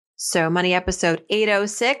So Money episode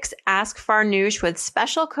 806, Ask Farnoosh with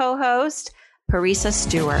special co-host Parisa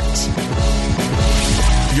Stewart.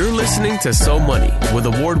 You're listening to So Money with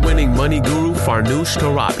award-winning money guru Farnoosh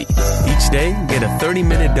Torabi. Each day, get a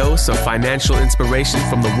 30-minute dose of financial inspiration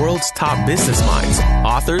from the world's top business minds,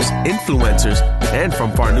 authors, influencers, and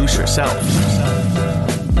from Farnoosh herself.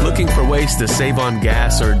 Looking for ways to save on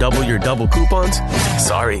gas or double your double coupons?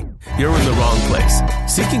 Sorry, you're in the wrong place.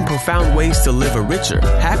 Seeking profound ways to live a richer,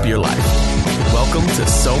 happier life. Welcome to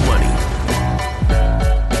So Money.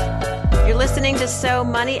 You're listening to So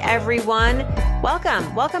Money, everyone.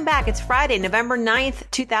 Welcome back. It's Friday, November 9th,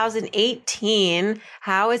 2018.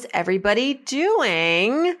 How is everybody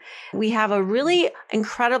doing? We have a really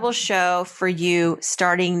incredible show for you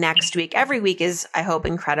starting next week. Every week is, I hope,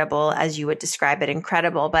 incredible, as you would describe it,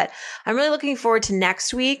 incredible. But I'm really looking forward to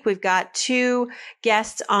next week. We've got two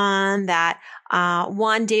guests on that.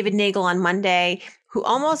 One, David Nagel on Monday, who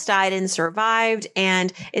almost died and survived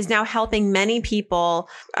and is now helping many people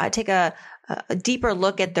take a deeper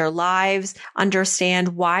look at their lives,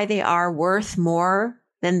 understand why they are worth more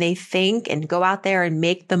than they think, and go out there and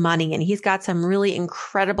make the money. And he's got some really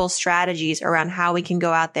incredible strategies around how we can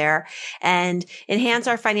go out there and enhance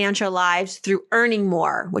our financial lives through earning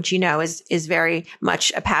more, which, you know, is very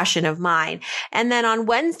much a passion of mine. And then on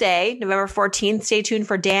Wednesday, November 14th, stay tuned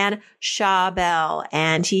for Dan Schawbel.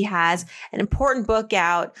 And he has an important book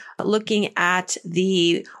out looking at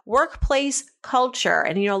the workplace culture.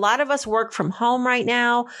 And, you know, a lot of us work from home right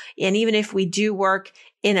now. And even if we do work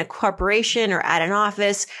in a corporation or at an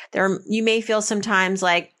office, you may feel sometimes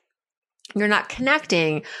like you're not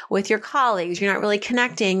connecting with your colleagues. You're not really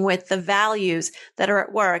connecting with the values that are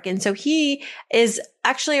at work. And so he is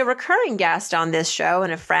actually a recurring guest on this show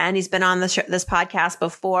and a friend. He's been on this podcast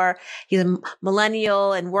before. He's a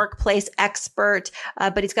millennial and workplace expert,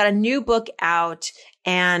 but he's got a new book out.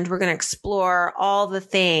 And we're going to explore all the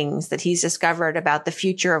things that he's discovered about the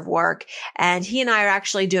future of work. And he and I are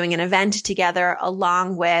actually doing an event together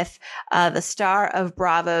along with the star of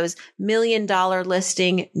Bravo's $1 Million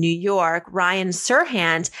Listing New York, Ryan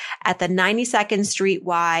Serhant, at the 92nd Street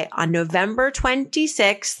Y on November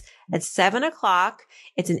 26th at 7 o'clock.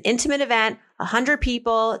 It's an intimate event, 100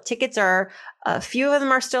 people. Tickets are, a few of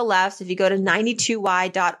them are still left. So if you go to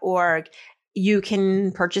 92y.org, you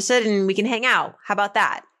can purchase it and we can hang out. How about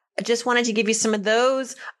that? I just wanted to give you some of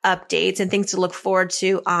those updates and things to look forward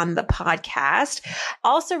to on the podcast.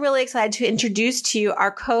 Also really excited to introduce to you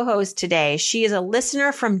our co-host today. She is a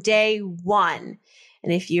listener from day one.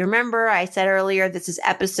 And if you remember, I said earlier, this is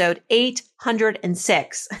episode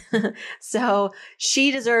 806. So she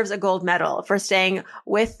deserves a gold medal for staying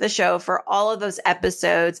with the show for all of those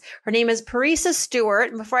episodes. Her name is Parisa Stewart.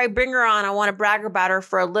 And before I bring her on, I want to brag about her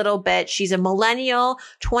for a little bit. She's a millennial,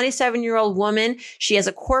 27-year-old woman. She has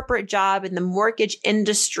a corporate job in the mortgage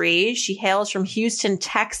industry. She hails from Houston,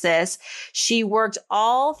 Texas. She worked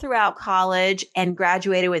all throughout college and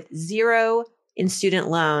graduated with zero in student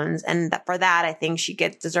loans. And for that, I think she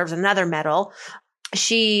deserves another medal.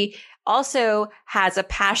 She also has a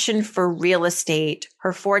passion for real estate.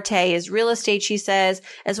 Her forte is real estate, she says,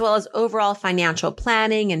 as well as overall financial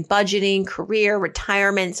planning and budgeting, career,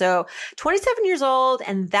 retirement. So 27 years old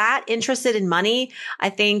and that interested in money, I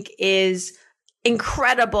think is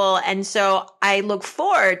incredible. And so I look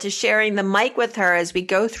forward to sharing the mic with her as we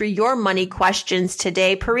go through your money questions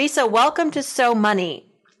today. Parisa, welcome to So Money.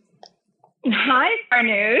 Hi,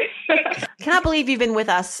 Farnoosh. Cannot believe you've been with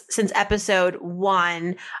us since episode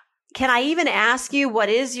 1. Can I even ask you what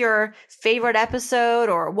is your favorite episode,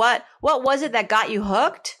 or what was it that got you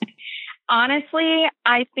hooked? Honestly,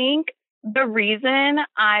 I think the reason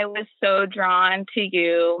I was so drawn to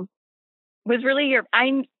you was really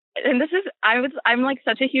I'm like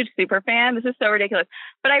such a huge super fan. This is so ridiculous.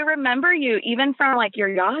 But I remember you even from like your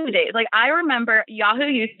Yahoo days. Like I remember Yahoo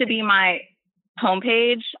used to be my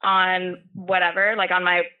homepage on whatever, like on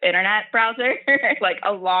my internet browser, like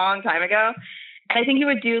a long time ago. And I think you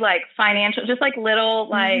would do like financial, just like little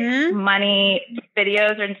like money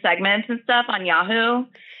videos and segments and stuff on Yahoo.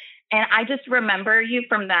 And I just remember you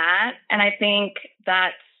from that. And I think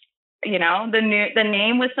that's, you know, the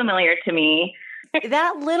name was familiar to me.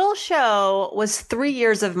 That little show was 3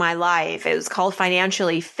 years of my life. It was called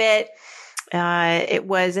Financially Fit. It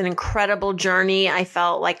was an incredible journey. I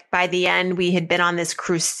felt like by the end, we had been on this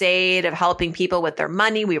crusade of helping people with their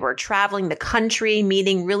money. We were traveling the country,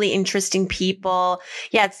 meeting really interesting people.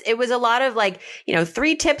 Yeah, it was a lot of like,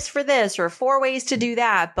 3 tips for this or 4 ways to do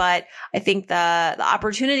that. But I think the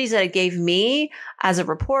opportunities that it gave me, as a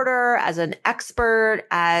reporter, as an expert,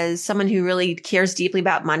 as someone who really cares deeply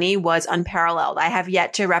about money was unparalleled. I have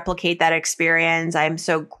yet to replicate that experience. I'm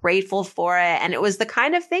so grateful for it. And it was the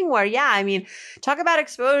kind of thing where, talk about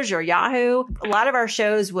exposure. Yahoo, a lot of our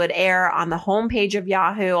shows would air on the homepage of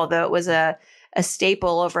Yahoo, although it was a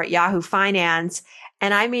staple over at Yahoo Finance.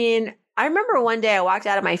 And I remember one day I walked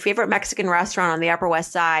out of my favorite Mexican restaurant on the Upper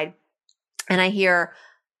West Side and I hear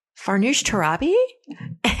Farnoosh Torabi.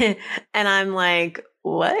 And I'm like,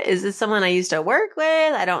 what? Is this someone I used to work with?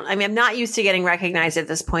 I'm not used to getting recognized at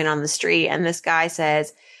this point on the street. And this guy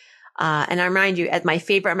says, and I remind you, at my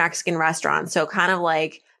favorite Mexican restaurant. So kind of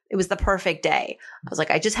like, it was the perfect day. I was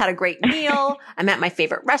like, I just had a great meal. I'm at my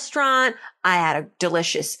favorite restaurant. I had a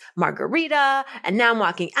delicious margarita and now I'm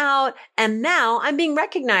walking out and now I'm being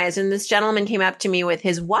recognized. And this gentleman came up to me with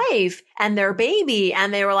his wife and their baby.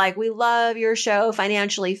 And they were like, we love your show,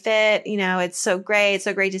 Financially Fit. It's so great. It's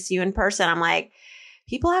so great to see you in person. I'm like,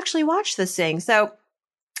 people actually watch this thing. So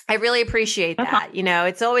I really appreciate that.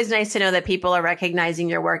 It's always nice to know that people are recognizing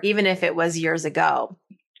your work, even if it was years ago.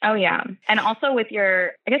 Oh, yeah. And also with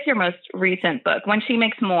your most recent book, When She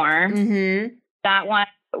Makes More, that one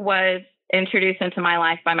was introduced into my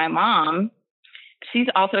life by my mom. She's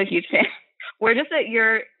also a huge fan. We're just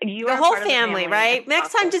the whole family, right?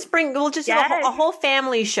 Next time, we'll just do a whole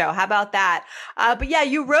family show. How about that? But yeah,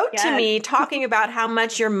 you wrote to me talking about how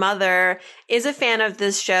much your mother is a fan of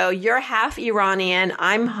this show. You're half Iranian.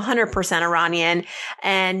 I'm 100% Iranian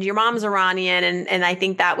and your mom's Iranian. And I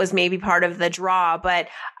think that was maybe part of the draw, but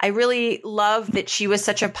I really love that she was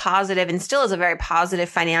such a positive and still is a very positive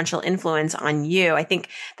financial influence on you. I think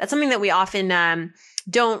that's something that we often,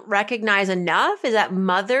 don't recognize enough is that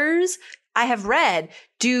mothers, I have read,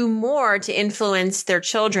 do more to influence their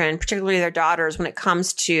children, particularly their daughters, when it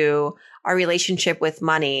comes to our relationship with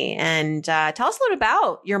money. And tell us a little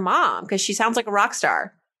about your mom, because she sounds like a rock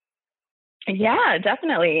star. Yeah,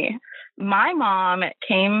 definitely. My mom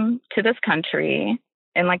came to this country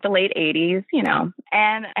in like the late 80s,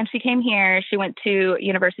 and she came here. She went to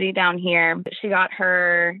university down here. She got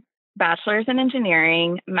her bachelor's in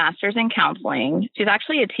engineering, master's in counseling. She's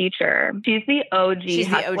actually a teacher. She's the OG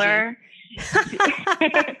hustler.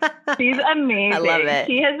 She's amazing. I love it.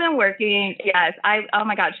 She has been working. Yes. Oh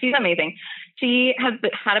my God. She's amazing. She has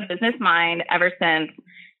had a business mind ever since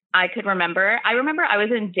I could remember. I remember I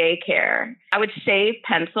was in daycare. I would shave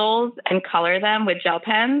pencils and color them with gel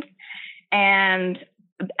pens. And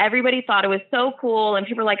everybody thought it was so cool. And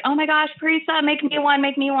people were like, oh my gosh, Parisa, make me one,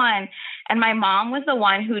 make me one. And my mom was the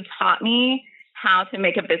one who taught me how to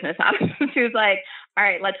make a business out of it. She was like, all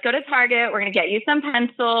right, let's go to Target. We're going to get you some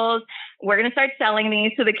pencils. We're going to start selling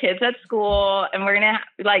these to the kids at school. And we're going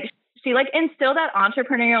to she instilled that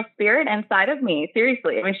entrepreneurial spirit inside of me.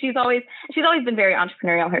 Seriously. I mean, she's always been very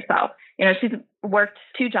entrepreneurial herself. She's worked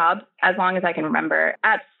 2 jobs as long as I can remember.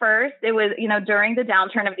 At first, it was, during the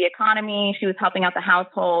downturn of the economy, she was helping out the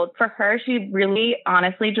household. For her, she really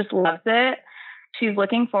honestly just loves it. She's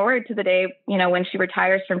looking forward to the day, when she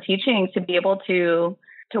retires from teaching to be able to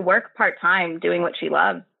work part-time doing what she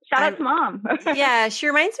loves. Shout out to mom. Yeah, she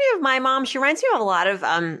reminds me of my mom. She reminds me of a lot of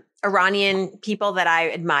Iranian people that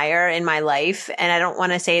I admire in my life. And I don't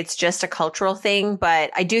want to say it's just a cultural thing,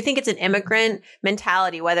 but I do think it's an immigrant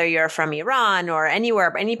mentality, whether you're from Iran or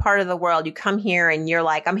anywhere, any part of the world, you come here and you're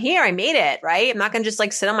like, I'm here, I made it, right? I'm not going to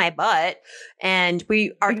just sit on my butt. And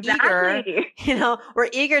we are eager, we're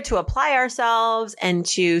eager to apply ourselves and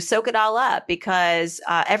to soak it all up because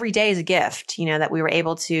every day is a gift, that we were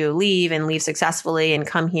able to leave successfully and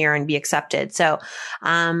come here and be accepted. So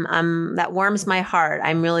that warms my heart.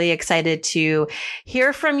 I'm really excited to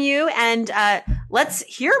hear from you and let's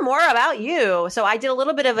hear more about you. So I did a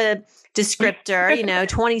little bit of a descriptor,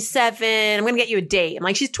 27. I'm going to get you a date. I'm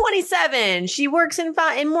like, she's 27. She works in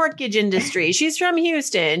mortgage industry. She's from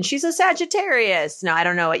Houston. She's a Sagittarius. No, I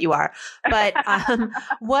don't know what you are, but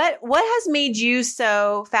what has made you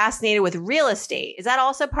so fascinated with real estate? Is that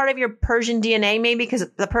also part of your Persian DNA, maybe? Because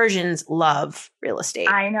the Persians love real estate.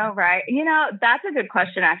 I know, right? That's a good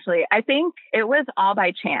question, actually. I think it was all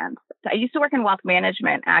by chance. I used to work in wealth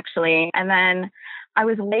management, actually, and then I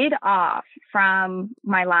was laid off from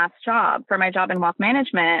my last job, for my job in wealth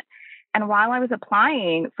management. And while I was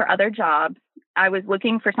applying for other jobs, I was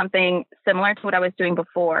looking for something similar to what I was doing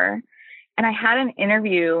before. And I had an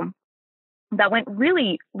interview that went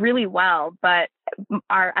really, really well. But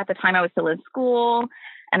at the time I was still in school.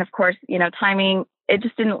 And of course, timing, it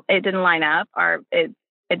didn't line up, or it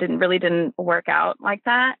didn't work out like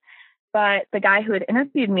that. But the guy who had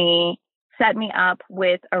interviewed me set me up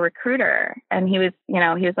with a recruiter, and he was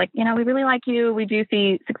like, we really like you. We do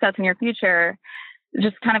see success in your future.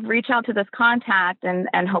 just kind of reach out to this contact and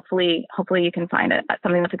hopefully you can find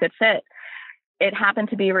something that's a good fit. It happened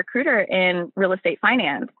to be a recruiter in real estate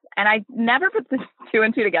finance. And I never put the two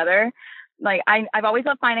and two together. Like I've always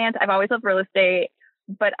loved finance. I've always loved real estate,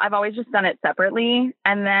 but I've always just done it separately.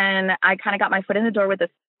 And then I kind of got my foot in the door with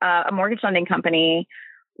a mortgage lending company,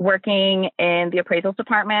 working in the appraisals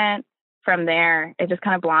department. From there, it just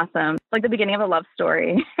kind of blossomed, like the beginning of a love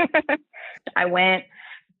story. I went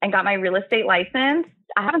and got my real estate license.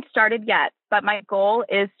 I haven't started yet, but my goal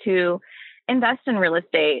is to invest in real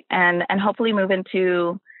estate and hopefully move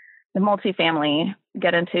into the multifamily,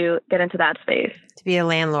 get into that space. To be a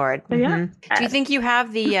landlord. So, yeah. Mm-hmm. Do you think you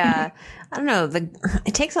have the, I don't know,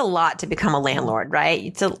 it takes a lot to become a landlord, right?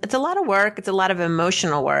 It's a lot of work. It's a lot of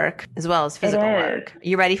emotional work as well as physical work. Are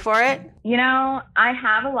you ready for it? You know, I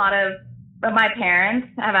have a lot of, but my parents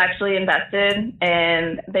have actually invested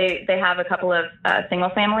and they have a couple of single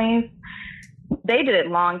families. They did it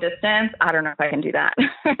long distance. I don't know if I can do that.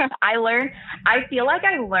 I feel like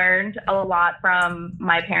I learned a lot from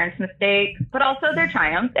my parents' mistakes, but also their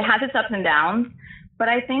triumphs. It has its ups and downs, but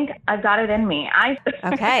I think I've got it in me.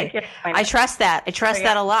 Okay. I trust that. I trust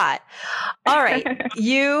that a lot. All right.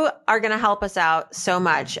 You are going to help us out so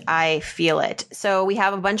much. I feel it. So we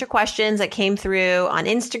have a bunch of questions that came through on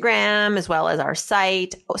Instagram as well as our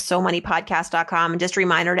site, SoMoneyPodcast.com. And just a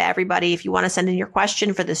reminder to everybody, if you want to send in your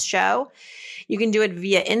question for this show, you can do it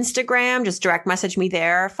via Instagram. Just direct message me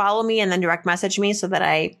there, follow me, and then direct message me so that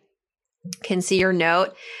I can see your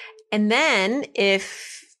note. And then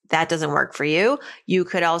if that doesn't work for you, you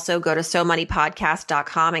could also go to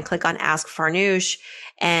SoMoneyPodcast.com and click on Ask Farnoosh.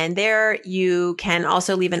 And there you can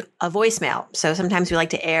also leave a voicemail. So sometimes we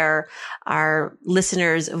like to air our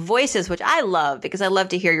listeners' voices, which I love because I love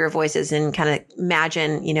to hear your voices and kind of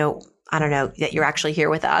imagine, I don't know, that you're actually here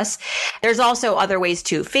with us. There's also other ways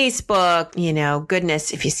too. Facebook,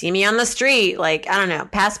 goodness, if you see me on the street, I don't know,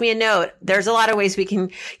 pass me a note. There's a lot of ways we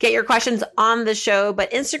can get your questions on the show,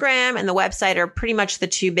 but Instagram and the website are pretty much the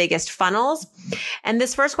two biggest funnels. And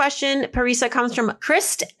this first question, Parisa, comes from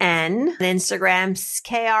Krist N on Instagram,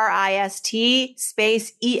 KRIST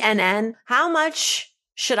space ENN. How much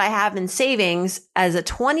should I have in savings as a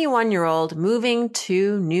 21-year-old moving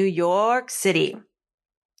to New York City?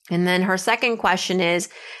 And then her second question is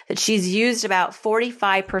that she's used about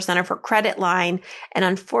 45% of her credit line. And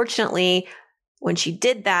unfortunately, when she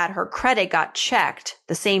did that, her credit got checked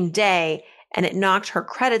the same day and it knocked her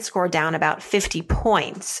credit score down about 50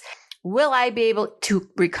 points. Will I be able to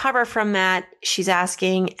recover from that? She's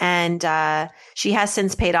asking. And she has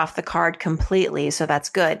since paid off the card completely. So that's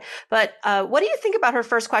good. But what do you think about her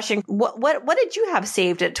first question? What did you have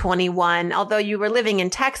saved at 21? Although you were living in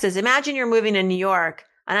Texas, imagine you're moving to New York.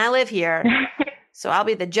 And I live here, so I'll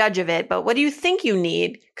be the judge of it. But what do you think you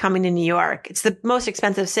need coming to New York? It's the most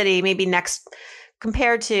expensive city, maybe next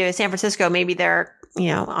compared to San Francisco. Maybe they're,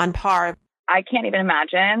 on par. I can't even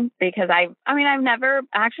imagine because I've never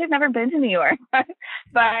been to New York,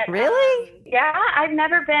 but really? Yeah, I've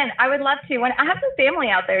never been. I would love to. When I have some family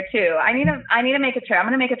out there too. I need to make a trip. I'm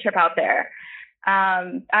going to make a trip out there.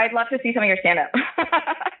 I'd love to see some of your stand-up.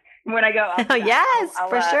 When I go. Oh, yes,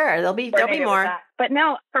 for sure. There'll be more. But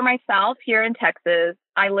no, for myself here in Texas,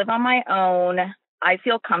 I live on my own. I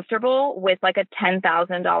feel comfortable with like a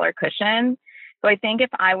 $10,000 cushion. So I think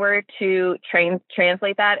if I were to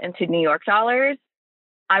translate that into New York dollars,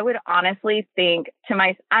 I would honestly think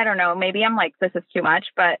I don't know, maybe I'm like, this is too much,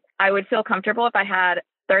 but I would feel comfortable if I had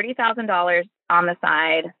 $30,000 on the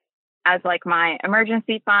side as like my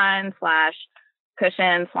emergency fund /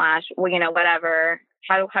 cushion / whatever.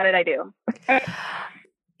 How did I do?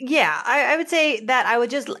 Yeah, I would say that I would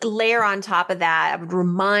just layer on top of that. I would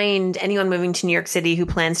remind anyone moving to New York City who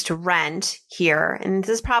plans to rent here, and this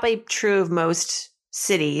is probably true of most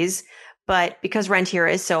cities, but because rent here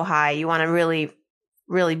is so high, you want to really,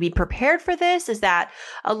 really be prepared for this, is that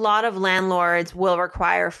a lot of landlords will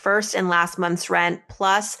require first and last month's rent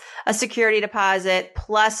plus a security deposit,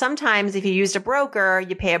 plus sometimes if you used a broker,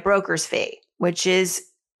 you pay a broker's fee, which is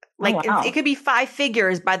it could be 5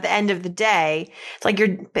 figures by the end of the day. It's like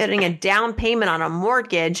you're putting a down payment on a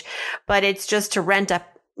mortgage, but it's just to rent a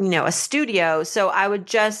studio. So I would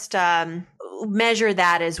just measure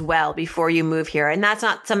that as well before you move here. And that's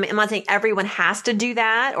I'm not saying everyone has to do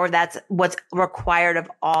that or that's what's required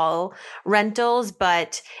of all rentals.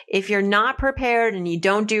 But if you're not prepared and you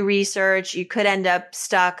don't do research, you could end up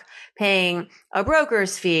stuck paying a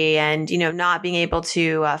broker's fee and, not being able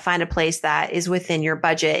to find a place that is within your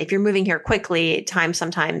budget. If you're moving here quickly, time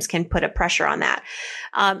sometimes can put a pressure on that.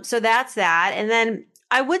 So that's that. And then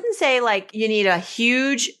I wouldn't say like you need a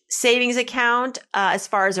huge savings account as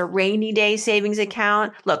far as a rainy day savings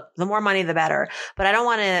account. Look, the more money, the better. But I don't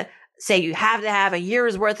want to say you have to have a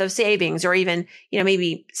year's worth of savings or even,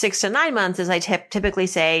 maybe 6 to 9 months, as I typically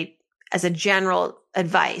say as a general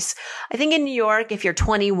advice. I think in New York, if you're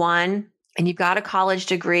 21 and you've got a college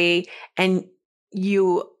degree and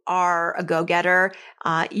you are a go-getter,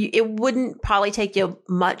 it wouldn't probably take you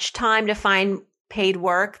much time to find paid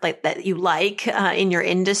work like that you like in your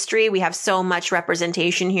industry. We have so much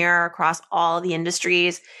representation here across all the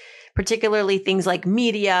industries, particularly things like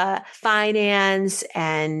media, finance,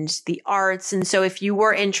 and the arts. And so if you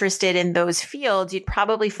were interested in those fields, you'd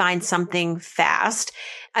probably find something fast.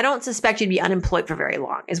 I don't suspect you'd be unemployed for very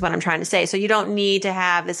long is what I'm trying to say. So you don't need to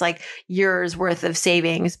have this like year's worth of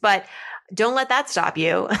savings, but don't let that stop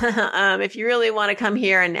you. If you really want to come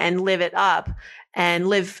here and live it up and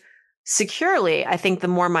live securely, I think the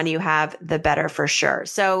more money you have, the better for sure.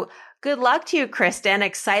 So good luck to you, Kristen.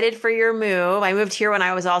 Excited for your move. I moved here when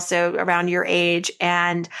I was also around your age,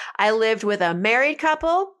 and I lived with a married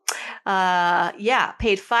couple.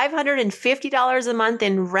 Paid $550 a month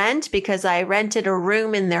in rent because I rented a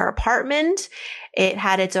room in their apartment. It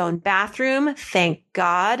had its own bathroom, thank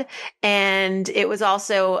God. And it was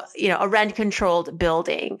also, a rent controlled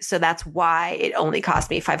building. So that's why it only cost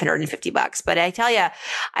me $550. But I tell you,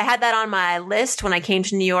 I had that on my list when I came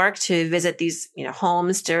to New York to visit these,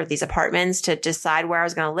 homes, to these apartments, to decide where I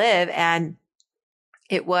was going to live. And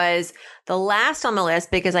it was the last on the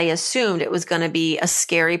list because I assumed it was going to be a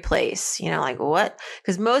scary place. Like what?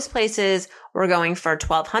 Because most places were going for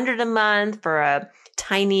 $1,200 a month for a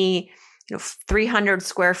tiny 300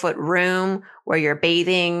 square foot room where you're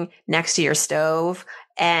bathing next to your stove,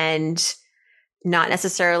 and not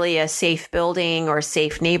necessarily a safe building or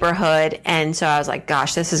safe neighborhood. And so I was like,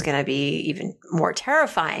 gosh, this is going to be even more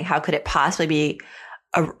terrifying. How could it possibly be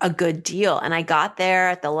a good deal? And I got there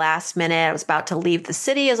at the last minute. I was about to leave the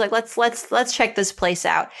city. I was like, let's check this place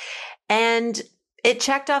out. And it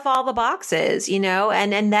checked off all the boxes,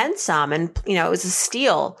 and then some. And, it was a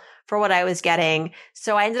steal for what I was getting.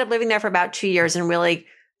 So I ended up living there for about 2 years and really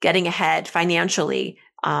getting ahead financially.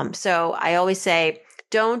 So I always say,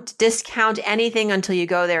 don't discount anything until you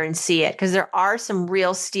go there and see it, because there are some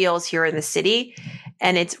real steals here in the city.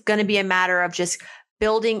 And it's going to be a matter of just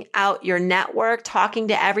building out your network, talking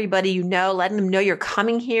to everybody letting them know you're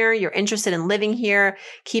coming here, you're interested in living here,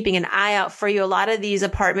 keeping an eye out for you. A lot of these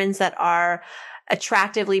apartments that are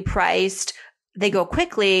attractively priced, they go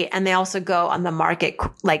quickly, and they also go on the market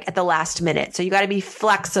like at the last minute. So you got to be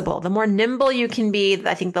flexible. The more nimble you can be,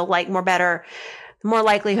 I think the more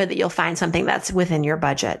likelihood that you'll find something that's within your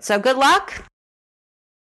budget. So good luck.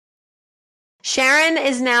 Sharon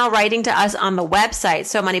is now writing to us on the website,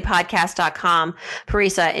 SoMoneyPodcast.com,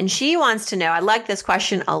 Parisa, and she wants to know, I like this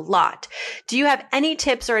question a lot. Do you have any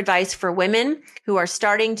tips or advice for women who are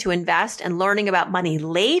starting to invest and learning about money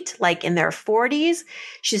late, like in their 40s?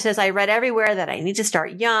 She says, I read everywhere that I need to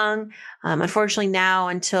start young. Unfortunately,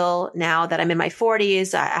 until now that I'm in my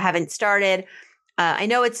 40s, I haven't started. I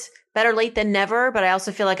know it's better late than never, but I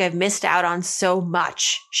also feel like I've missed out on so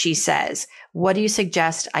much, she says. What do you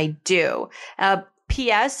suggest I do?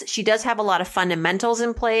 P.S. She does have a lot of fundamentals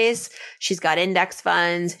in place. She's got index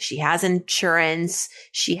funds. She has insurance.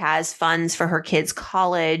 She has funds for her kids'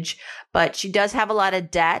 college, but she does have a lot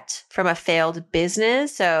of debt from a failed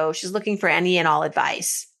business. So she's looking for any and all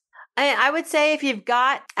advice. I would say if you've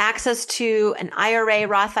got access to an IRA,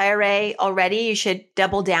 Roth IRA already, you should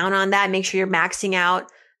double down on that. Make sure you're maxing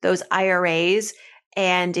out those IRAs.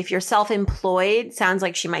 And if you're self-employed, sounds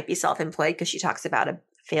like she might be self-employed because she talks about a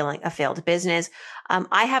failed business.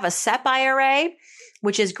 I have a SEP IRA,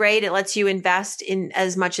 which is great. It lets you invest in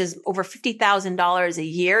as much as over $50,000 a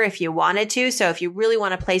year if you wanted to. So if you really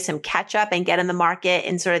want to play some catch up and get in the market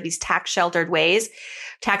in sort of these tax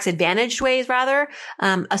advantaged ways rather,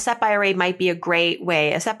 a SEP IRA might be a great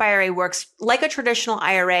way. A SEP IRA works like a traditional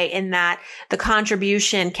IRA in that the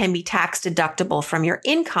contribution can be tax deductible from your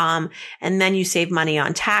income, and then you save money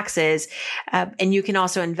on taxes. And you can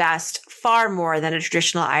also invest far more than a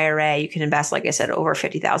traditional IRA. You can invest, like I said, over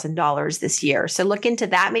 $50,000 this year. So look into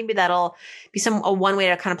that. Maybe that'll be one way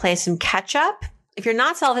to kind of play some catch up. If you're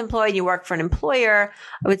not self-employed, you work for an employer,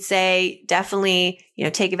 I would say definitely,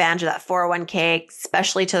 take advantage of that 401k,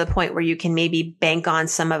 especially to the point where you can maybe bank on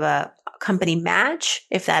some of a company match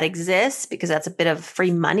if that exists, because that's a bit of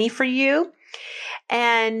free money for you.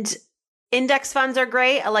 And index funds are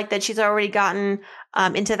great. I like that she's already gotten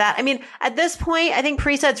into that. I mean, at this point, I think,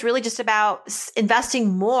 Parisa, it's really just about investing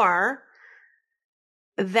more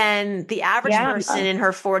than the average Yeah. person in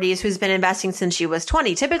her 40s who's been investing since she was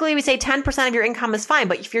 20. Typically, we say 10% of your income is fine.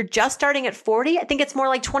 But if you're just starting at 40, I think it's more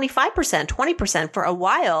like 25%, 20% for a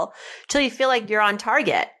while till you feel like you're on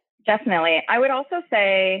target. Definitely. I would also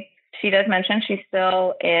say she does mention she's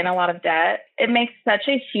still in a lot of debt. It makes such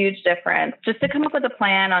a huge difference just to come up with a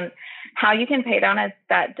plan on how you can pay down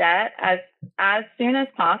that debt as soon as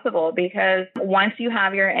possible, because once you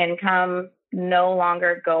have your income no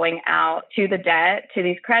longer going out to the debt, to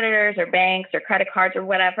these creditors or banks or credit cards or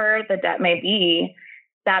whatever the debt may be,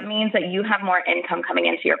 that means that you have more income coming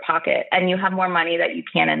into your pocket and you have more money that you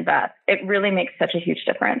can invest. It really makes such a huge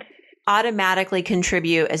difference. Automatically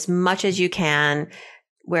contribute as much as you can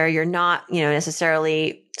where you're not,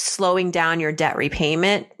 necessarily slowing down your debt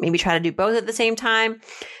repayment. Maybe try to do both at the same time,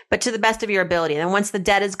 but to the best of your ability. And then once the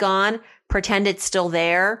debt is gone, pretend it's still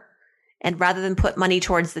there. And rather than put money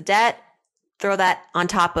towards the debt, throw that on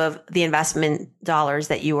top of the investment dollars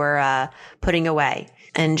that you were putting away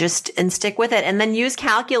and stick with it. And then use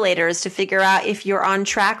calculators to figure out if you're on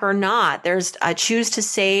track or not. There's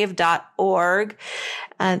choosetosave.org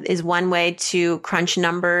is one way to crunch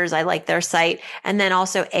numbers. I like their site. And then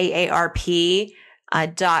also AARP.org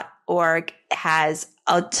has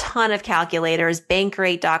a ton of calculators.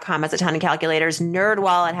 Bankrate.com has a ton of calculators.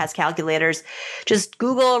 NerdWallet has calculators. Just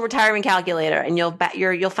Google retirement calculator and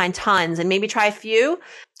you'll find tons, and maybe try a few.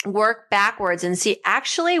 Work backwards and see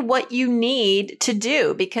actually what you need to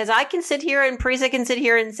do, because I can sit here and Parisa can sit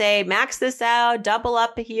here and say, max this out, double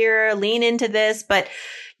up here, lean into this, but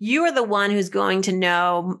you are the one who's going to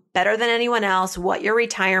know better than anyone else what your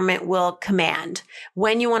retirement will command,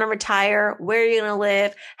 when you want to retire, where you're going to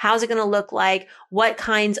live, how's it going to look like, what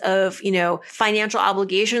kinds of, financial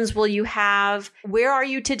obligations will you have, where are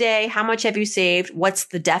you today, how much have you saved, what's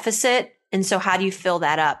the deficit, and so how do you fill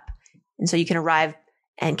that up, and so you can arrive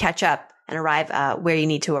and catch up and arrive where you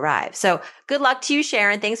need to arrive. So good luck to you,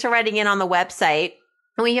 Sharon. Thanks for writing in on the website.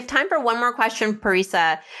 And we have time for one more question,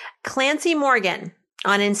 Parisa. Clancy Morgan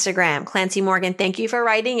on Instagram. Clancy Morgan, thank you for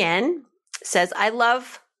writing in. Says, I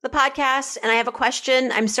love the podcast and I have a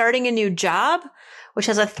question. I'm starting a new job, which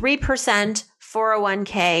has a 3%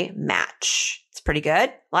 401k match. It's pretty good.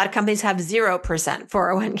 A lot of companies have 0%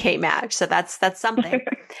 401k match. So that's something.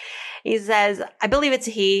 He says, I believe it's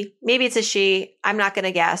a he, maybe it's a she. I'm not going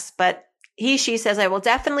to guess, but she says, I will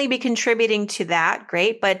definitely be contributing to that.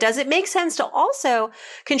 Great. But does it make sense to also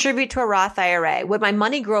contribute to a Roth IRA? Would my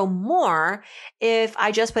money grow more if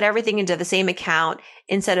I just put everything into the same account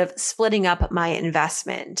instead of splitting up my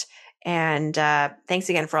investment? And thanks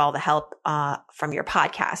again for all the help from your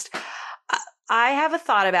podcast. I have a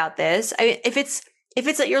thought about this. If it's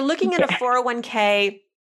that you're looking at a 401k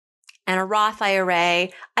and a Roth IRA,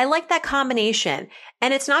 I like that combination.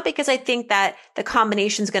 And it's not because I think that the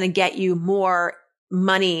combination is going to get you more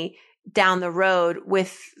money down the road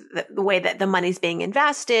with the way that the money's being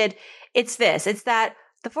invested. It's that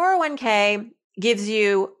the 401k gives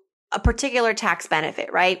you a particular tax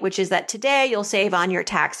benefit, right? Which is that today you'll save on your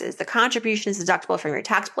taxes. The contribution is deductible from your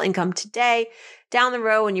taxable income today. Down the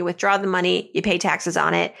road, when you withdraw the money, you pay taxes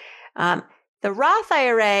on it. The Roth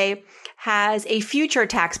IRA has a future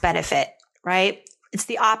tax benefit, right? It's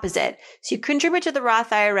the opposite. So you contribute to the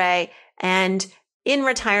Roth IRA, and in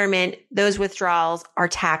retirement, those withdrawals are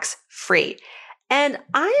tax free. And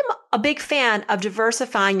I'm a big fan of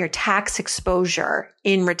diversifying your tax exposure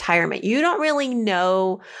in retirement. You don't really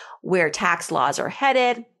know where tax laws are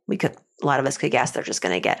headed. A lot of us could guess they're just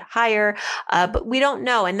going to get higher, but we don't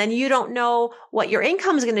know. And then you don't know what your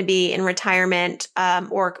income is going to be in retirement,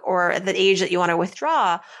 or at the age that you want to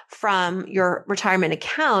withdraw from your retirement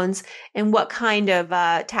accounts, and what kind of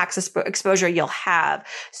tax exposure you'll have.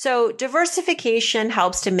 So diversification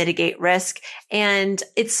helps to mitigate risk, and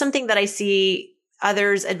it's something that I see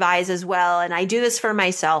others advise as well. And I do this for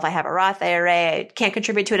myself. I have a Roth IRA. I can't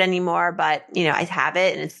contribute to it anymore, but I have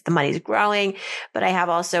it and the money's growing. But I have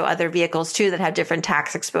also other vehicles too that have different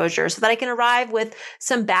tax exposure, so that I can arrive with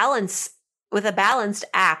some balance, with a balanced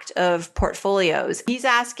act of portfolios. He's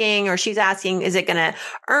asking, or she's asking, is it going to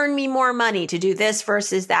earn me more money to do this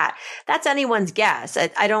versus that? That's anyone's guess.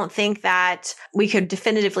 I don't think that we could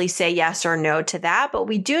definitively say yes or no to that, but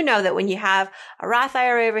we do know that when you have a Roth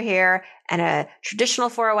IRA over here and a traditional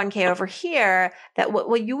 401k over here, that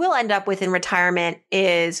what you will end up with in retirement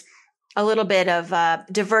is a little bit of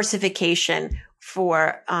diversification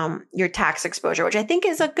for your tax exposure, which I think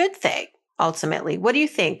is a good thing. Ultimately, what do you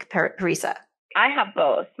think, Parisa? I have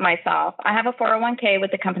both myself. I have a 401k with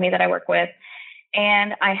the company that I work with,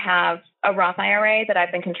 and I have a Roth IRA that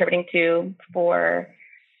I've been contributing to for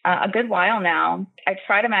a good while now. I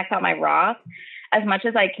try to max out my Roth as much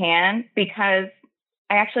as I can, because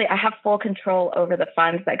I have full control over the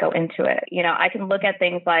funds that go into it. You know, I can look at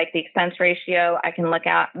things like the expense ratio. I can look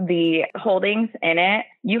at the holdings in it.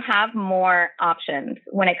 You have more options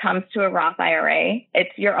when it comes to a Roth IRA.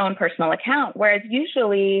 It's your own personal account. Whereas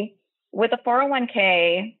usually with a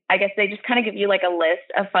 401k, I guess they just kind of give you like a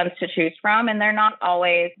list of funds to choose from, and they're not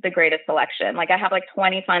always the greatest selection. Like I have like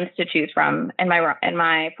 20 funds to choose from in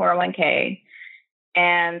my 401k,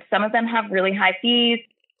 and some of them have really high fees.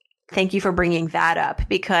 Thank you for bringing that up,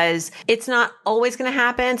 because it's not always going to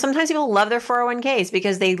happen. Sometimes people love their 401ks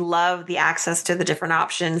because they love the access to the different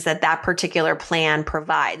options that that particular plan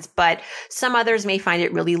provides. But some others may find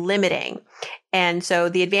it really limiting. And so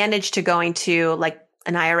the advantage to going to like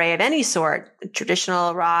an IRA of any sort,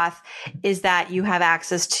 traditional Roth, is that you have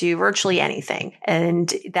access to virtually anything.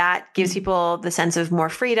 And that gives people the sense of more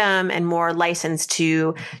freedom and more license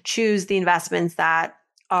to choose the investments that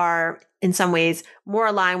are in some ways more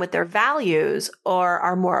aligned with their values, or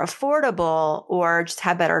are more affordable, or just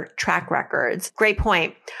have better track records. Great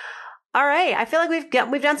point. All right. I feel like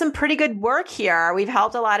we've done some pretty good work here. We've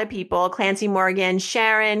helped a lot of people. Clancy Morgan,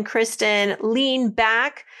 Sharon, Kristen, Lean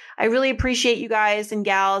Back. I really appreciate you guys and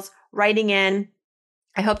gals writing in.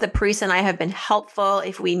 I hope that Parisa and I have been helpful.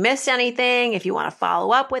 If we missed anything, if you want to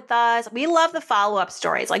follow up with us, we love the follow-up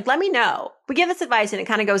stories. Like, let me know. We give this advice and it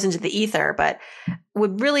kind of goes into the ether, but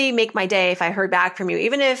would really make my day if I heard back from you.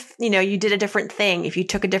 Even if, you know, you did a different thing, if you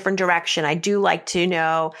took a different direction, I do like to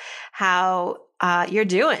know how you're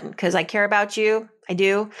doing, because I care about you. I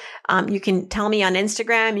do. You can tell me on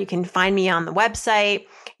Instagram. You can find me on the website.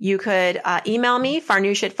 You could email me,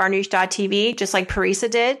 farnoosh@farnoosh.tv, just like Parisa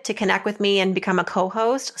did, to connect with me and become a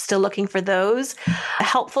co-host. Still looking for those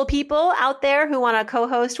helpful people out there who want to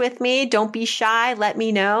co-host with me. Don't be shy. Let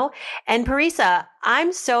me know. And Parisa,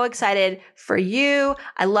 I'm so excited for you.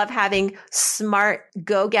 I love having smart,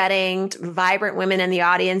 go-getting, vibrant women in the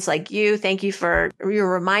audience like you. Thank you for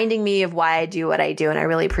reminding me of why I do what I do, and I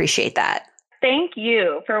really appreciate that. Thank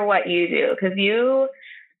you for what you do, because you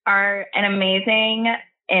are an amazing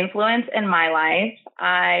influence in my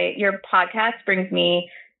life. Your podcast brings me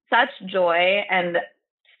such joy and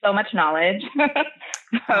so much knowledge.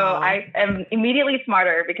 So I am immediately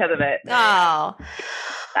smarter because of it. Oh,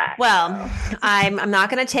 well, I'm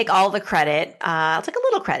not going to take all the credit. I'll take a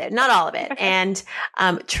little credit, not all of it. And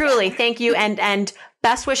truly, thank you. And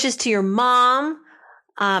best wishes to your mom.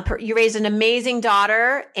 You raised an amazing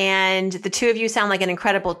daughter, and the two of you sound like an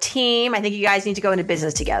incredible team. I think you guys need to go into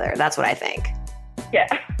business together. That's what I think. Yeah.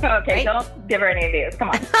 Okay. Right? Don't give her any ideas. Come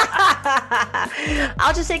on.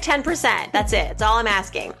 I'll just take 10%. That's it. That's all I'm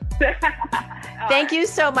asking. Thank you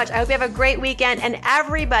so much. I hope you have a great weekend. And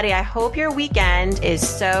everybody, I hope your weekend is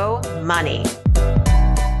so money.